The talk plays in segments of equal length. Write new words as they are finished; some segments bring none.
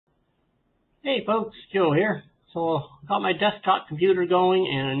Hey folks, Joe here. So I got my desktop computer going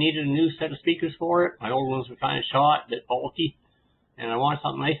and I needed a new set of speakers for it. My old ones were kind of shot, a bit faulty, and I wanted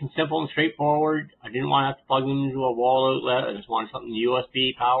something nice and simple and straightforward. I didn't want to have to plug them into a wall outlet. I just wanted something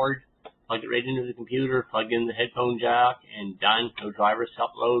USB powered. Plug it right into the computer, plug in the headphone jack, and done. No drivers to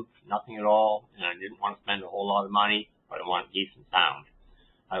upload, nothing at all. And I didn't want to spend a whole lot of money, but I wanted decent sound.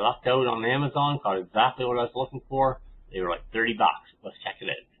 I lucked out on Amazon, got exactly what I was looking for. They were like $30. Let's check it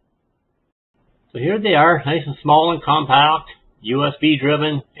out. So here they are, nice and small and compact, USB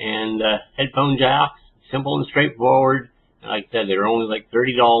driven, and headphone jacks, simple and straightforward. And like I said, they're only like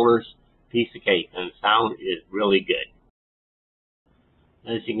 $30, piece of cake, and the sound is really good.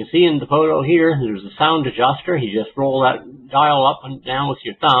 As you can see in the photo here, there's a sound adjuster. You just roll that dial up and down with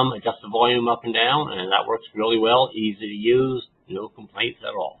your thumb, adjust the volume up and down, and that works really well, easy to use, no complaints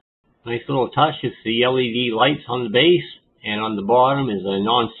at all. Nice little touch is the LED lights on the base. And on the bottom is a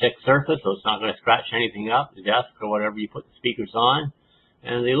non-stick surface, so it's not going to scratch anything up, the desk or whatever you put the speakers on.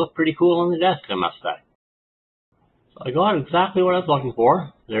 And they look pretty cool on the desk, I must say. So I got exactly what I was looking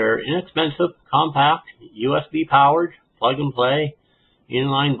for. They're inexpensive, compact, USB powered, plug and play,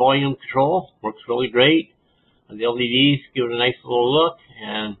 inline volume control, works really great. The LEDs give it a nice little look,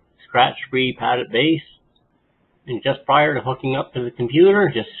 and scratch-free padded base. And just prior to hooking up to the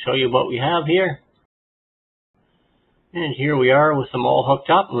computer, just to show you what we have here. And here we are with them all hooked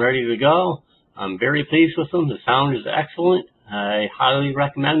up and ready to go. I'm very pleased with them. The sound is excellent. I highly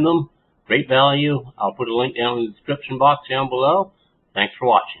recommend them. Great value. I'll put a link down in the description box down below. Thanks for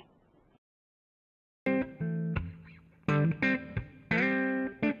watching.